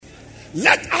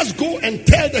let us go and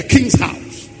tell the king's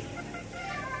house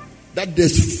that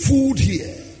there's food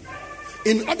here.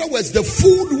 In other words, the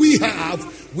food we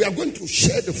have, we are going to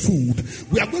share the food.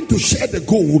 We are going to share the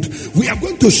gold. We are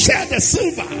going to share the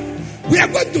silver. We are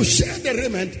going to share the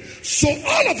raiment. So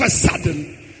all of a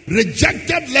sudden,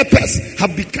 rejected lepers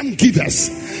have become givers,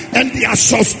 and they are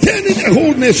sustaining a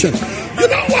whole nation. You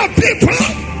know what, people?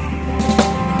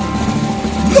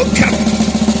 Look at me.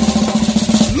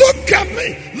 Look at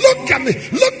me. Look at me.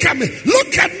 Look at me.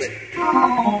 Look at me.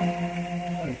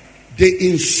 They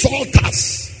insult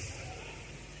us.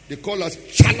 They call us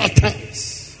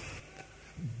charlatans,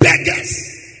 beggars,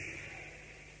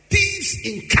 thieves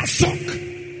in cassock.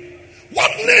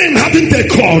 What name haven't they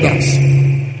called us?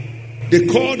 They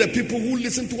call the people who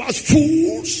listen to us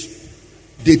fools.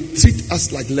 They treat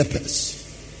us like lepers.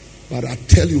 But I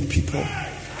tell you, people,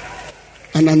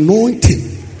 an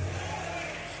anointing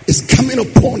is coming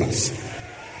upon us.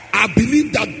 I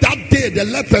believe that day the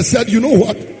lepers said, you know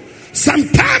what? Some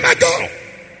time ago,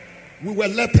 we were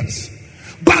lepers.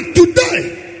 But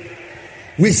today,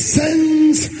 we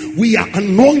sense we are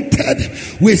anointed.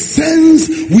 We sense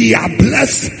we are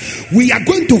blessed. We are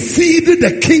going to feed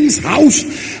the king's house.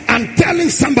 And telling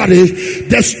somebody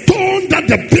the stone that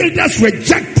the builders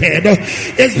rejected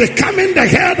is becoming the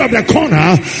head of the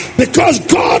corner, because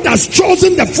God has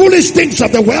chosen the foolish things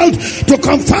of the world to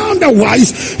confound the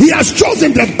wise. He has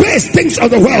chosen the best things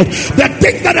of the world, the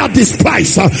things that are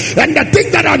despised and the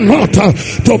things that are not,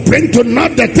 to bring to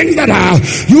naught the things that are.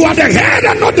 You are the head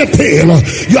and not the tail.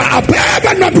 You are above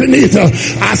and not beneath.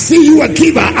 I see you a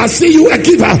giver. I see you a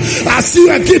giver. I see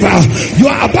you a giver.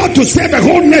 You are about to save a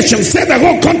whole nation, save a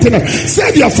whole continent,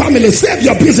 save your family, save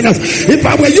your business. If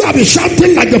I were you, I'd be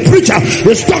shouting like the preacher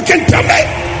is talking to me.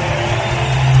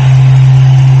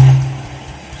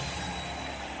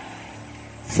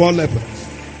 Four lepers.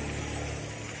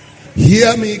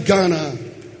 Hear me, Ghana.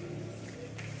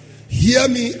 Hear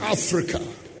me, Africa.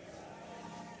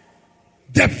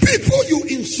 The people you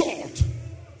insult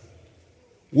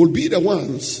will be the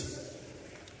ones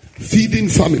feeding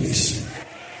families,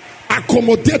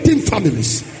 accommodating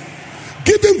families,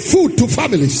 giving food to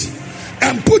families,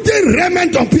 and putting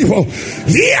raiment on people.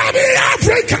 Hear me,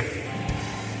 Africa.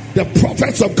 The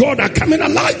prophets of God are coming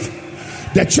alive.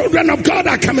 The children of God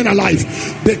are coming alive,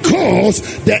 because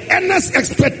the earnest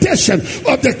expectation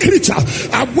of the creature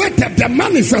awaited the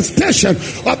manifestation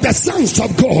of the sons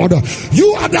of God.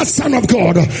 You are the son of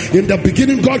God. In the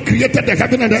beginning, God created the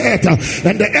heaven and the earth,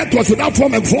 and the earth was without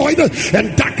form and void,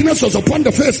 and darkness was upon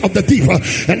the face of the deep,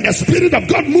 and the Spirit of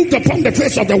God moved upon the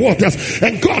face of the waters.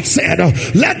 And God said,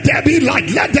 let there be light,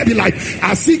 let there be light.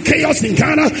 I see chaos in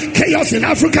Ghana, chaos in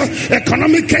Africa,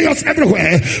 economic chaos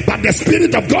everywhere, but the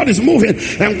Spirit of God is moving.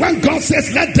 And when God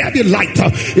says let there be light,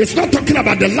 it's not talking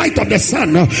about the light of the sun,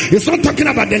 it's not talking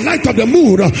about the light of the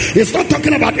moon, it's not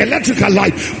talking about electrical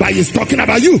light, but it's talking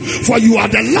about you. For you are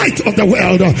the light of the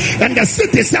world, and the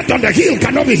city set on the hill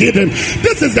cannot be hidden.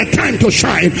 This is the time to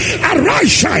shine. Arise,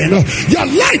 shine. Your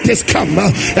light is come,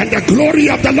 and the glory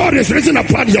of the Lord is risen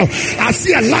upon you. I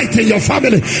see a light in your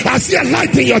family. I see a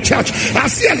light in your church. I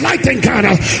see a light in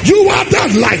Ghana. You are that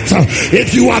light.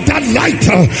 If you are that light,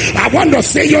 I want to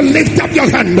say you lift up your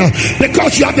hand,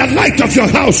 because you are the light of your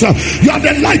house. You are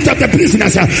the light of the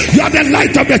business. You are the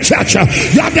light of the church.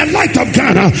 You are the light of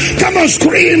Ghana. Come on,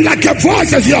 scream like your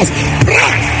voice is yours. Pray.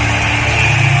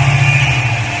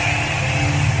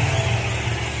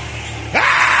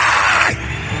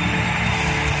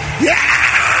 Yeah.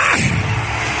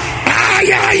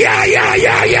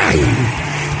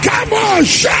 Come on,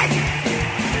 shout.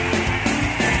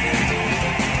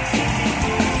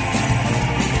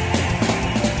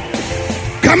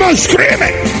 Come on, scream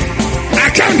it. I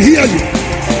can't hear you.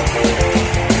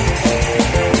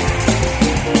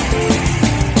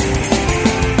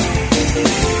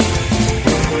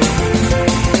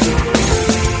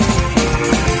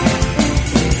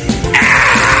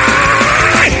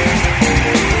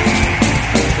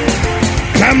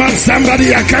 Come on,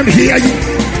 somebody, I can't hear you.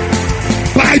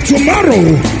 By tomorrow,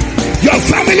 your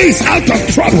family is out of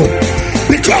trouble,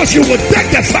 because you will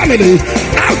take the family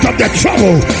out of the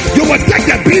trouble. You will take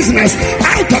the business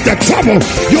out of the trouble.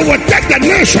 You will take the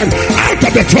nation out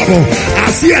of the trouble.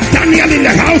 I see a Daniel in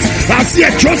the house. I see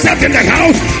a Joseph in the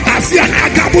house. I see an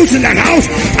Agabus in the house.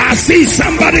 I see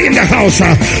somebody in the house.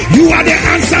 You are the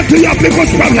answer to your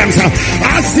people's problems.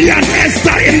 I see an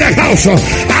Esther in the house.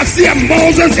 I see a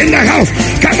Moses in the house.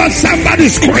 Come on, somebody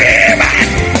scream.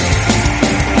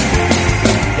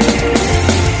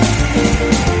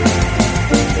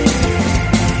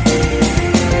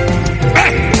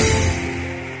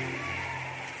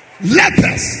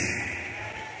 Lepers.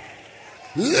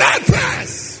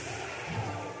 lepers.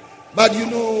 But you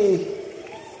know,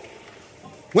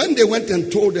 when they went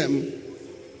and told them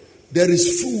there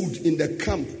is food in the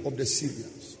camp of the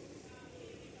Syrians,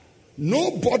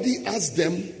 nobody asked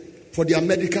them for their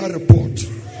medical report.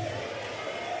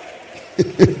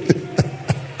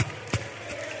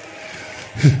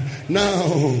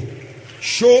 Now,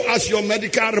 show us your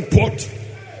medical report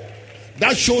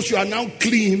that shows you are now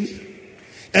clean.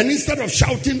 And instead of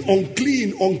shouting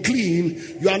unclean,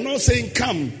 unclean, you are now saying,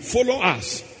 come, follow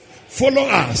us. Follow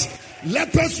us.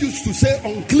 Lepers used to say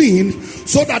unclean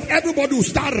so that everybody would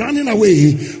start running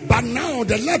away. But now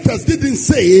the lepers didn't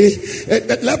say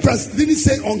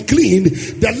unclean.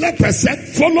 The lepers said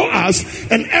follow us,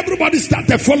 and everybody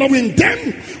started following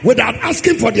them without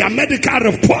asking for their medical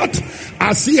report.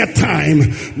 I see a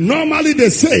time. Normally they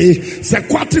say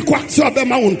sekwatrikwa so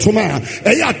abema untuma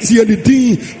eya tie ni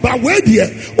din, but where die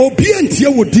obi entie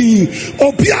wo din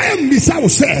obi am misa wo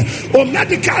say o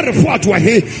medical report wa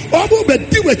he obo be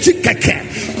di we chike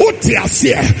Oti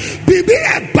asia bibi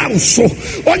eba so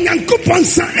onyankopon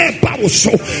san eba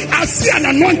so asia an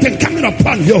anointing coming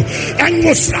upon you, and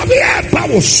musrabi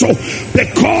eba so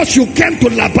because you came to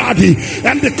Labadi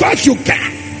and because you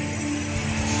can.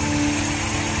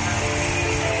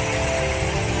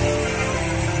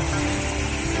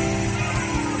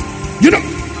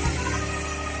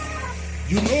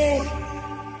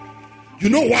 You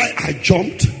know why I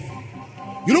jumped?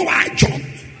 You know why I jumped?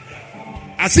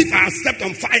 As if I had stepped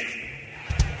on fire.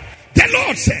 The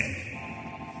Lord said,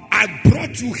 I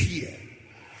brought you here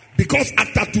because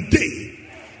after today,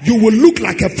 you will look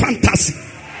like a fantasy.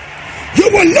 You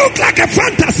will look like a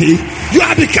fantasy. You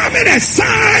are becoming a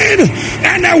sign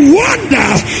and a wonder.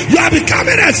 You are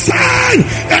becoming a sign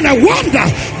and a wonder.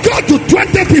 Go to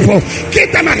 20 people,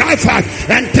 give them a high five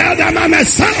and tell them I'm a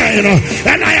sign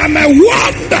and I am a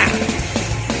wonder.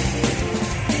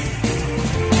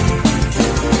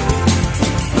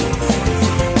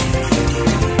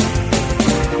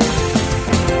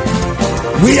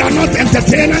 We are not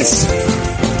entertainers,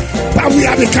 but we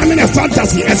are becoming a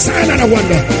fantasy, a sign and a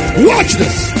wonder. Watch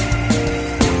this.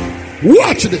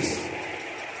 Watch this.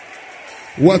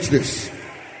 Watch this.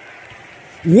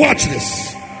 Watch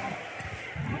this.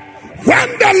 When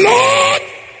the Lord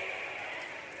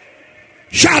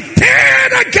shall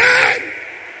turn again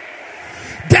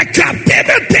the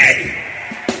captivity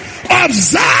of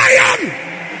Zion,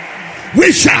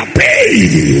 we shall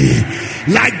be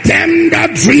like them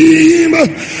that dream,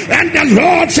 and the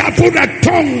Lord shall put a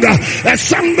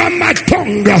song on my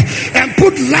tongue, and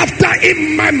put laughter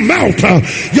in my mouth.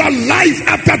 Your life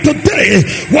after today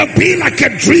will be like a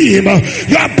dream.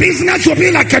 Your business will be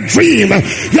like a dream.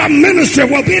 Your ministry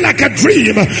will be like a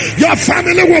dream. Your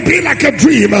family will be like a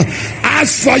dream.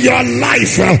 As for your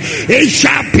life, it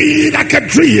shall be like a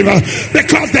dream,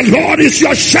 because the Lord is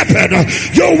your shepherd.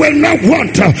 You will not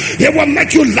want. He will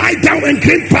make you lie down in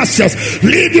green pastures,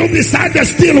 lead you beside the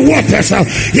still waters.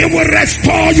 He will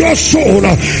restore your soul.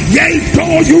 Yea,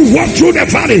 though you walk through the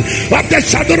valley of the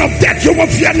shadow of death, you will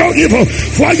fear no evil,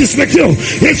 for he is with you.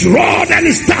 His rod and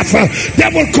his staff, they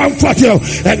will comfort you.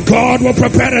 And God will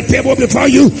prepare a table before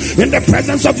you in the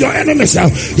presence of your enemies.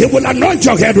 He will anoint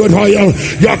your head with oil.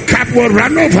 Your cup will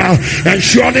run over, and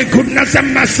surely goodness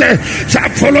and mercy shall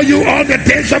follow you all the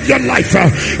days of your life.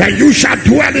 And you shall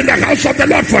dwell in the house of the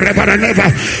Lord forever and ever.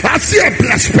 I see a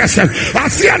blessed person. I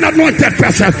see an anointed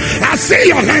person. I see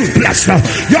your hands blessed.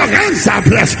 Your hands are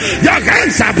blessed. Your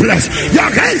hands are blessed. Your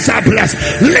hands are blessed.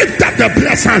 Lift up the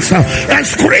blessed hands and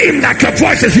scream like a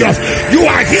voice is yours. You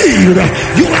are healed.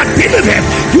 You are delivered.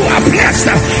 You are blessed.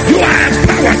 You are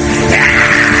empowered.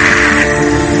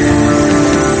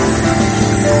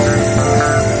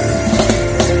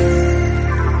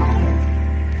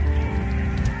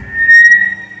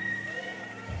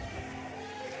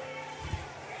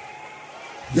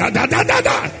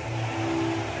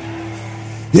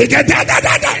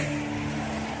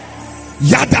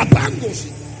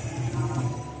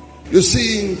 You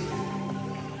see,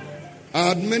 I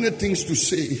had many things to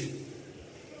say.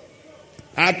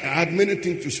 I had many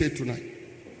things to say tonight.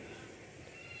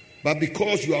 But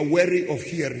because you are weary of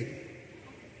hearing,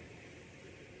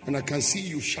 and I can see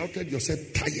you shouted yourself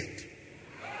tired,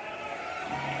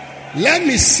 let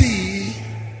me see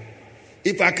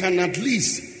if I can at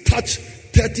least touch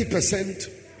 30%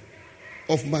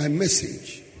 of my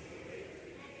message,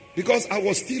 because I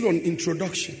was still on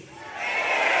introduction.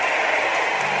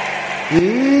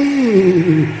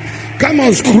 Come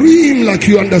on, scream like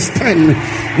you understand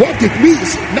what it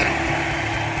means.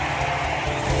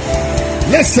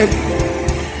 Listen,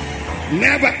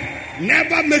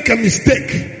 never make a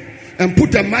mistake and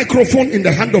put a microphone in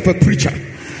the hand of a preacher.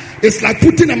 It's like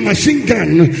putting a machine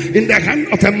gun in the hand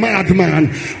of a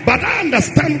madman. But I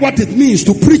understand what it means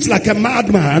to preach like a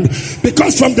madman,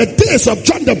 because from the days of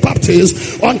John the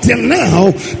Baptist until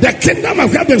now, the kingdom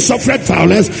of heaven suffered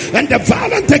violence, and the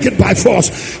violent take it by force.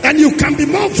 And you can be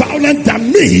more violent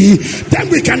than me, then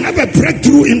we can have a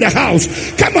breakthrough in the house.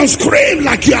 Come on, scream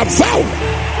like you are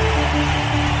violent.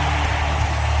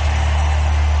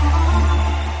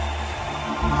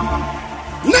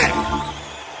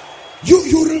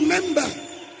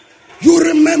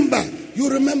 You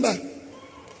remember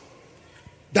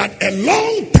that a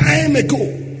long time ago,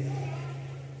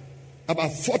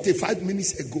 about 45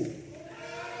 minutes ago,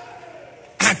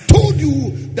 I told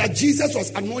you that Jesus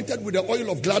was anointed with the oil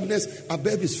of gladness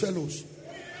above his fellows.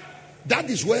 That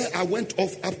is where I went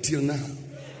off up till now.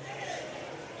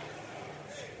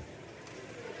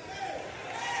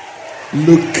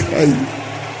 Look at you.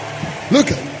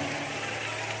 Look at you.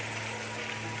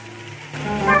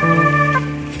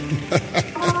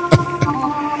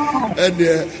 And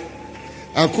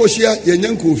Akosia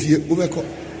Yenyankofie Obeko.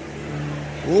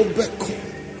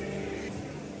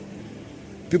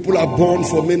 People are born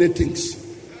for many things.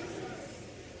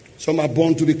 Some are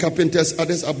born to be carpenters,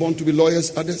 others are born to be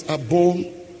lawyers, others are born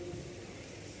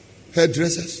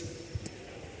hairdressers.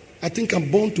 I think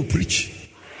I'm born to preach.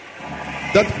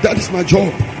 That is my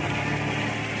job.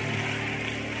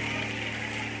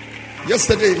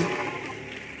 Yesterday,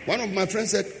 one of my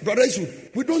friends said, Brother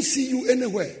Isu, we don't see you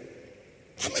anywhere.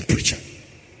 I'm a preacher.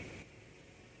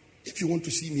 If you want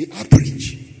to see me, I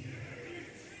preach.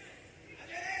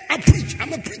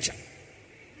 I'm a preacher.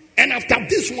 And after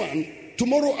this one,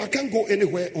 tomorrow I can't go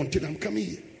anywhere until I'm coming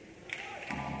here.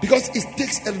 Because it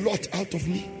takes a lot out of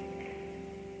me.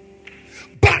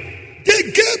 But they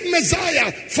gave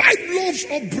Messiah 5 loaves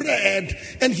of bread,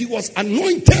 and he was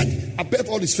anointed above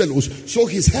all his fellows. So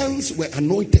his hands were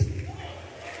anointed.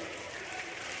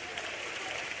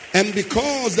 And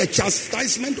because the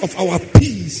chastisement of our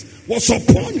peace was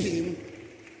upon him,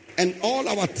 and all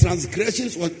our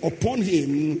transgressions were upon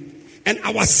him, and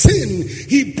our sin,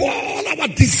 he bore all our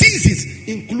diseases,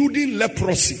 including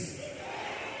leprosy.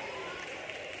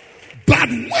 But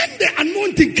when the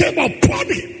anointing came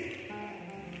upon him,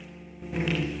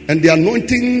 and the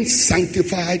anointing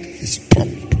sanctified his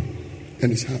pump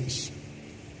and his hands,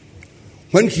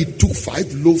 when he took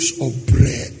 5 loaves of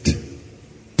bread,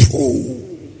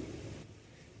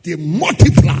 they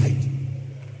multiplied,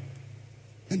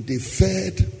 and they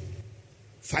fed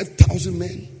 5,000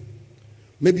 men,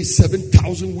 maybe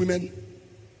 7,000 women,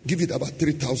 give it about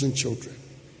 3,000 children.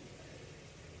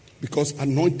 Because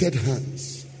anointed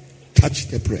hands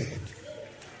touched the bread.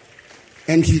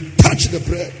 And he touched the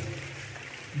bread,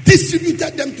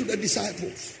 distributed them to the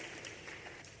disciples.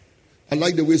 I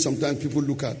like the way sometimes people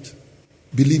look at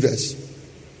believers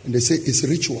and they say it's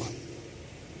ritual,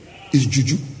 it's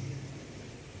juju.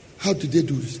 How did they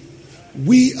do this?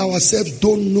 We ourselves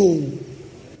don't know.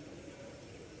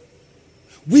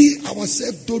 We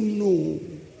ourselves don't know.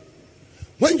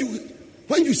 When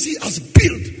you see us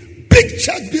build big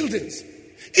church buildings,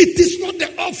 it is not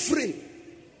the offering.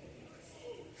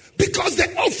 Because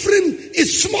the offering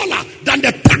is smaller than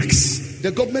the tax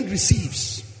the government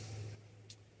receives.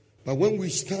 But when we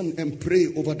stand and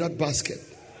pray over that basket,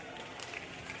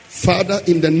 Father,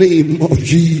 in the name of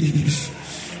Jesus.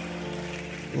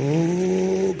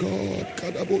 Oh God,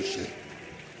 Kadaboshe.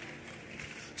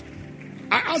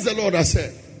 I asked the Lord, I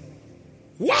said,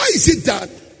 why is it that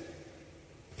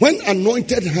when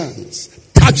anointed hands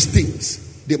touch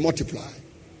things, they multiply?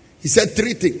 He said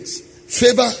 3 things: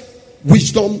 favor,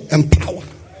 wisdom, and power.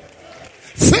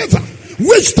 Favor,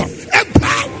 wisdom, and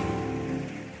power.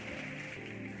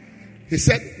 He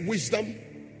said wisdom,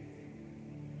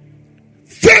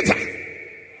 favor,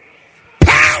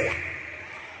 power.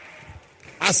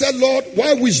 I said, Lord,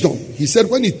 why wisdom? He said,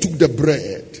 when he took the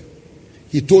bread,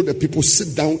 he told the people,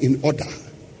 sit down in order.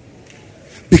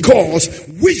 Because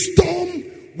wisdom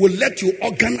will let you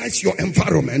organize your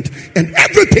environment and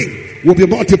everything will be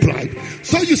multiplied.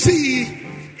 So you see,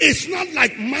 it's not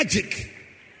like magic.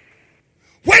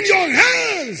 When your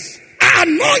hands are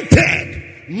anointed,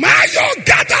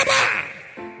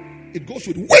 it goes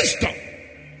with wisdom.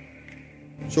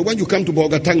 So when you come to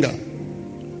Bogatanga,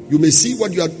 you may see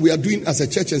what we are doing as a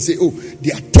church and say, oh,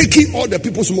 they are taking all the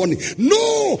people's money.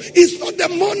 No, it's not the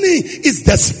money, it's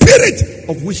the spirit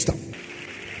of wisdom.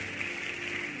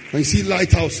 When you see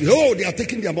Lighthouse, oh, they are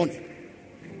taking their money.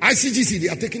 ICGC, they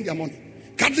are taking their money.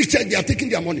 Catholic Church, they are taking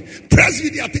their money.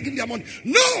 Presby, they are taking their money.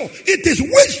 No, it is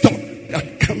wisdom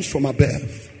that comes from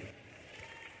above.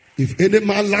 If any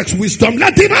man lacks wisdom,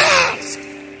 let him ask.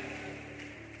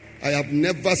 I have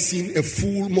never seen a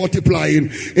fool multiplying.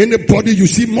 Anybody you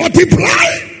see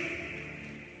multiply?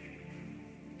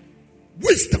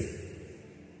 Wisdom.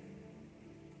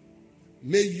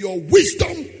 May your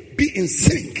wisdom be in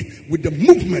sync with the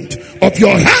movement of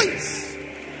your hands.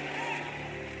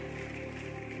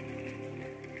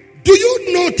 Do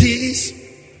you notice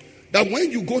that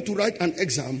when you go to write an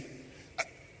exam,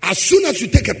 as soon as you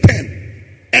take a pen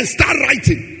and start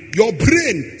writing, your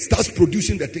brain starts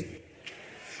producing the thing?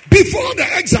 Before the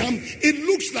exam, it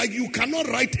looks like you cannot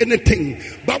write anything.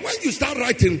 But when you start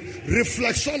writing,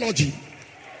 reflexology.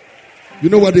 You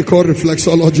know what they call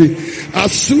reflexology?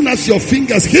 As soon as your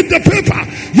fingers hit the paper,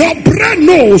 your brain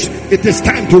knows it is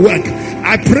time to work.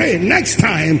 I pray next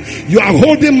time you are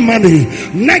holding money,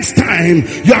 next time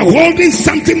you are holding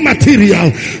something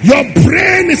material, your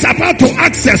brain is about to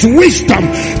access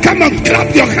wisdom. Come on,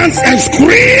 clap your hands and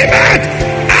scream it.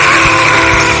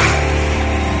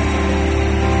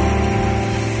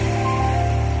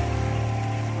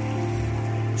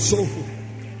 So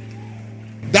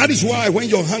that is why when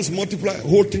your hands multiply,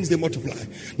 whole things they multiply.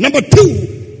 Number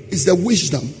 2 is the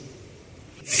wisdom.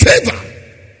 Favor.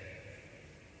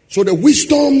 So the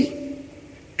wisdom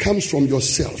comes from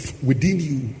yourself, within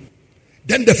you.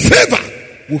 Then the favor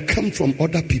will come from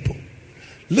other people.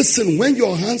 Listen, when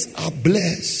your hands are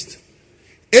blessed,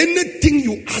 anything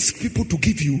you ask people to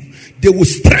give you, they will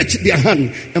stretch their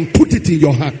hand and put it in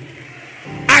your hand.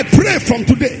 I pray from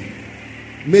today,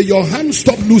 may your hand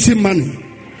stop losing money.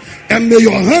 And may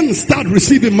your hand start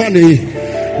receiving money.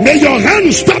 May your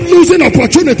hand stop losing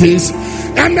opportunities.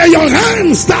 And may your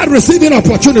hand start receiving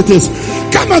opportunities.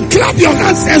 Come and clap your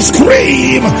hands and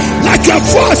scream like your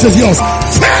voice is yours.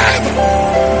 Favor.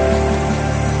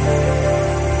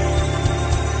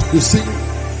 You see,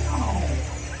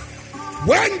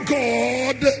 when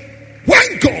God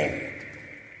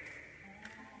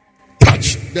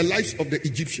touched the lives of the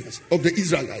Egyptians, of the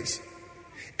Israelites,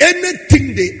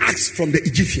 anything they asked from the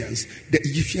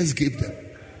Egyptians gave them.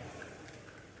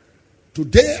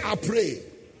 Today I pray,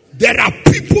 there are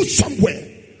people somewhere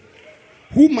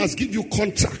who must give you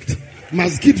contract,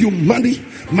 must give you money,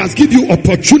 must give you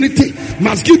opportunity,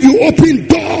 must give you open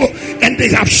door, and they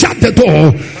have shut the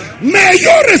door. May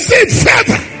you receive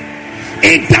favor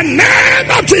in the name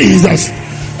of Jesus.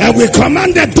 And we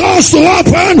command the doors to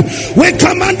open. We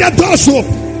command the doors to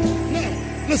open.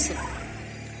 Now, listen.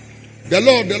 The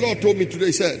Lord told me today,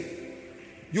 he said,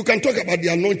 you can talk about the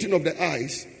anointing of the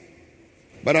eyes,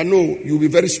 but I know you'll be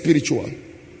very spiritual.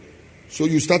 So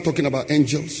you start talking about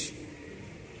angels.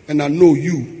 And I know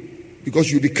you, because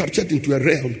you'll be captured into a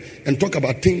realm and talk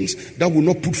about things that will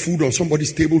not put food on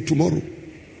somebody's table tomorrow.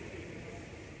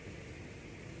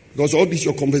 Because all this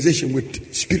your conversation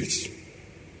with spirits.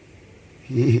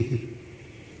 And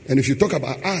if you talk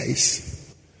about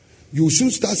eyes, you will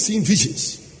soon start seeing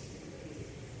visions.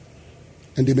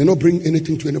 And they may not bring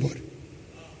anything to anybody.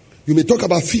 You may talk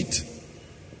about feet.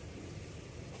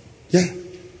 Yeah.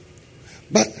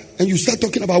 And you start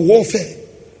talking about warfare.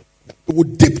 They will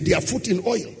dip their foot in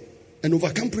oil and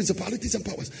overcome principalities and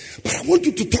powers. But I want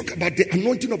you to talk about the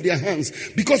anointing of their hands.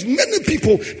 Because many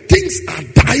people, things are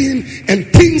dying and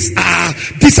things are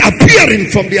disappearing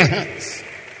from their hands.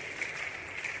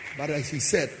 But as he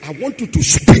said, I want you to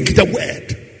speak the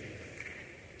word.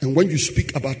 And when you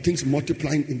speak about things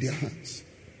multiplying in their hands,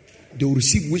 they will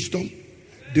receive wisdom,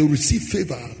 they will receive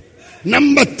favor.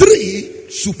 Number 3,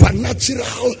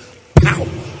 supernatural power.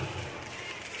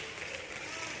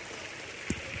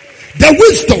 The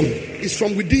wisdom is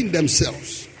from within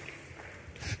themselves.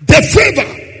 The favor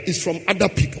is from other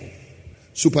people.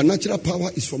 Supernatural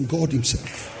power is from God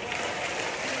himself.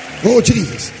 Oh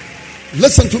Jesus,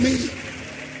 listen to me.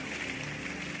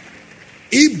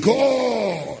 If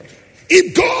God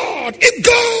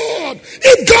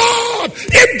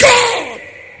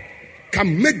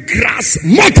can make grass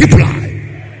multiply,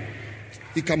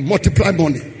 he can multiply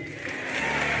money.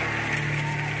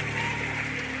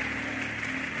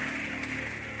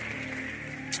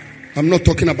 I'm not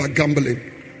talking about gambling.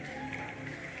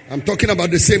 I'm talking about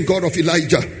the same God of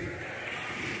Elijah.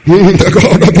 The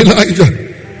God of Elijah,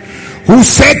 who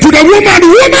said to the woman,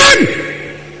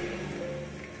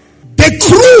 the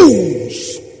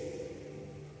cruise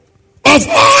of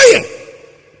oil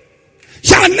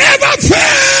shall never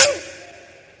fail,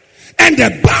 and the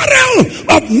barrel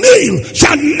of meal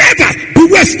shall never be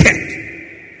wasted.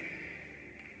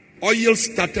 Oil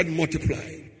started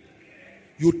multiplying.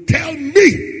 You tell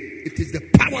me it is the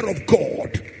power of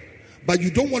God, but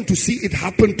you don't want to see it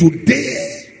happen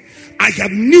today. I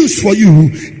have news for you.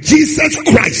 Jesus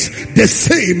Christ, the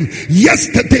same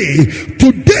yesterday,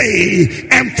 today,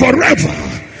 and forever.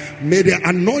 May the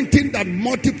anointing that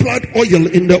multiplied oil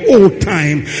in the old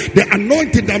time, the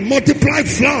anointing that multiplied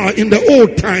flour in the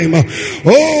old time,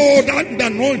 that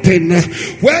anointing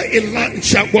where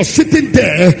Elijah was sitting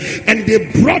there and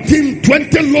they brought him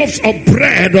 20 loaves of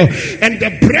bread and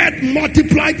the bread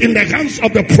multiplied in the hands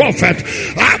of the prophet.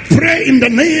 I pray in the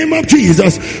name of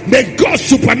Jesus, may God's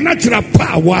supernatural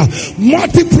power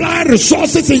multiply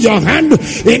resources in your hand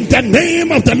in the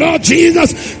name of the Lord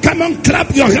Jesus. Come on, clap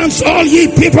your hands, all ye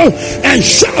people, and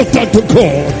shout unto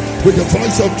God with the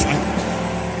voice of triumph.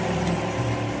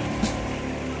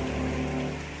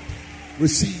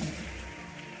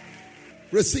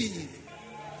 Receive.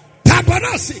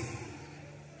 Tabanasi.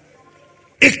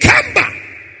 Ikamba.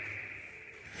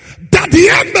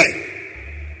 Dadiembe.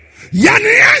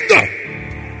 Yaniango.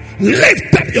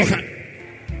 Lift up your hand.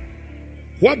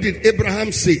 What did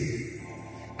Abraham say?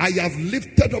 I have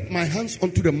lifted up my hands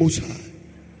unto the Most High,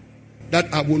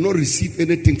 that I will not receive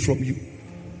anything from you,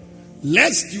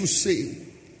 lest you say,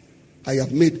 I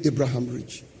have made Abraham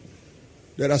rich.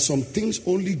 There are some things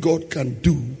only God can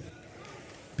do,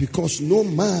 because no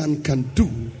man can do.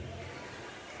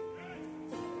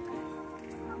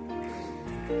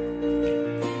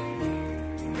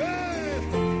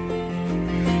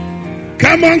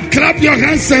 Come on, clap your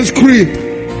hands and scream.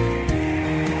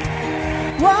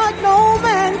 What no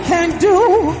man can do,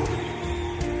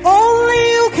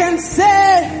 only you can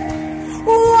say.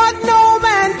 What no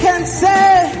man can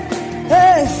say,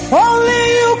 only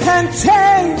you can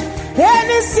change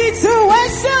any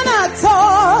situation at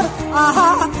all.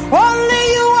 Only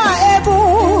you are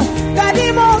able.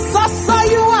 Daddy Mosasa,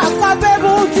 you are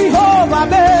capable, Jehovah.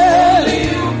 Only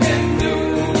you can do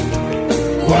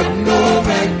what no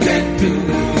man can do.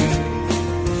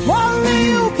 Only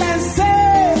you can say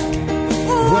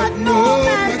what no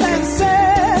man can say.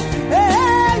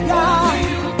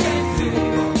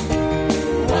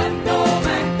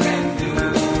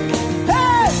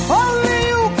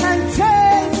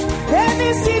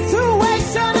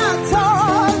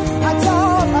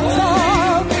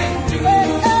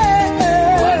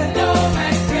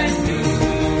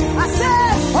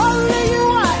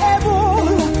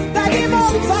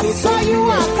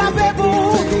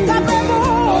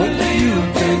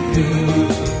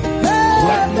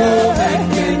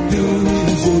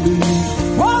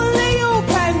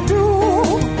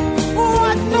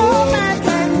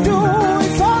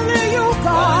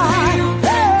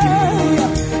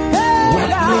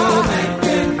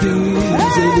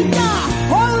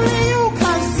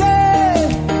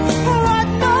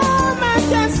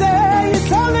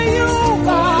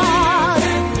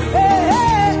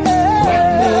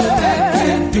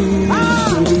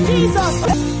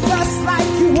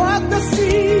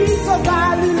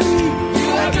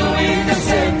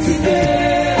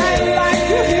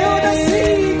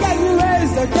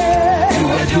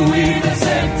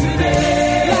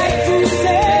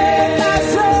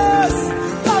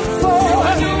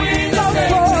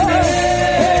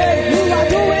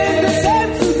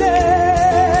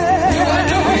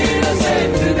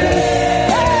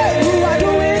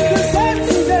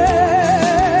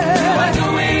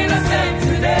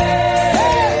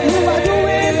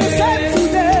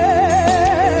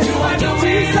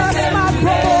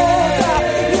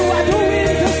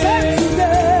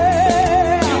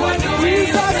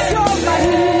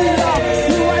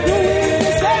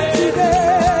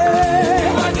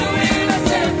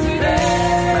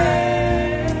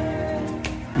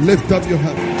 Lift up your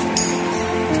hand.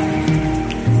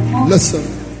 Listen.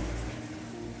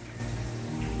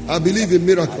 I believe in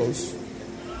miracles.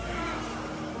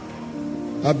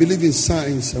 I believe in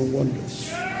signs and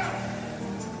wonders.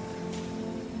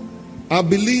 I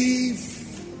believe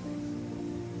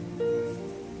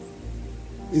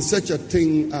in such a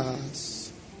thing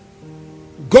as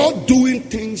God doing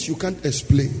things you can't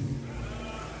explain.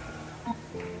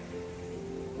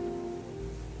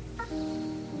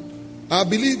 I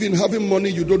believe in having money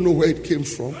you don't know where it came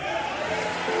from.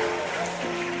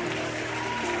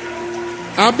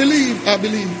 I believe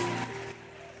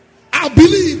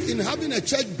in having a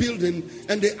church building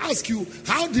and they ask you,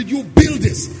 how did you build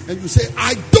this? And you say,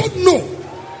 I don't know.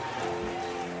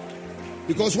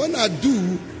 Because when I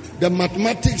do the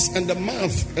mathematics and the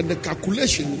math and the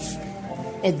calculations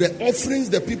of the offerings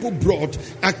that people brought,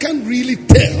 I can't really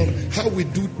tell how we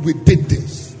did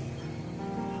this.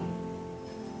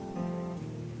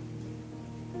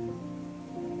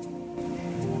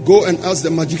 Go and ask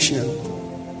the magician,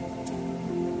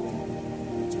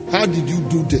 how did you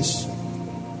do this?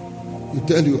 He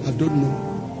tell you, I don't know.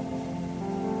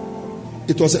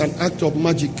 It was an act of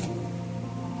magic.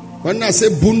 When I say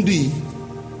bundi,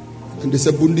 and they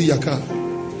say bundi yaka,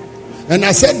 And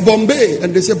I said Bombay,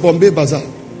 and they said Bombay Bazaar.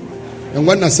 And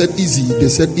when I said easy, they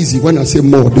said easy. When I said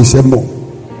more, they said more.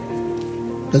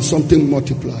 Then something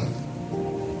multiplied.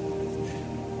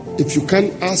 If you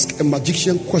can't ask a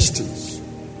magician questions,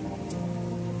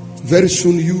 very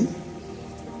soon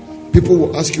people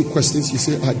will ask you questions. You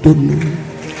say, I don't know.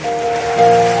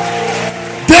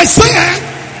 They said,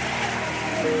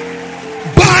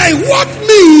 by what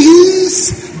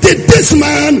means did this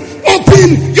man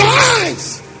open your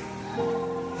eyes?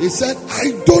 He said,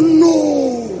 I don't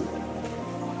know.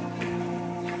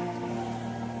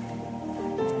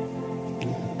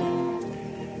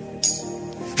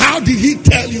 How did he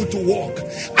tell you to walk?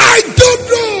 I don't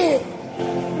know.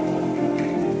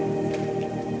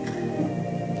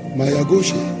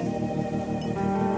 Mayagoshi.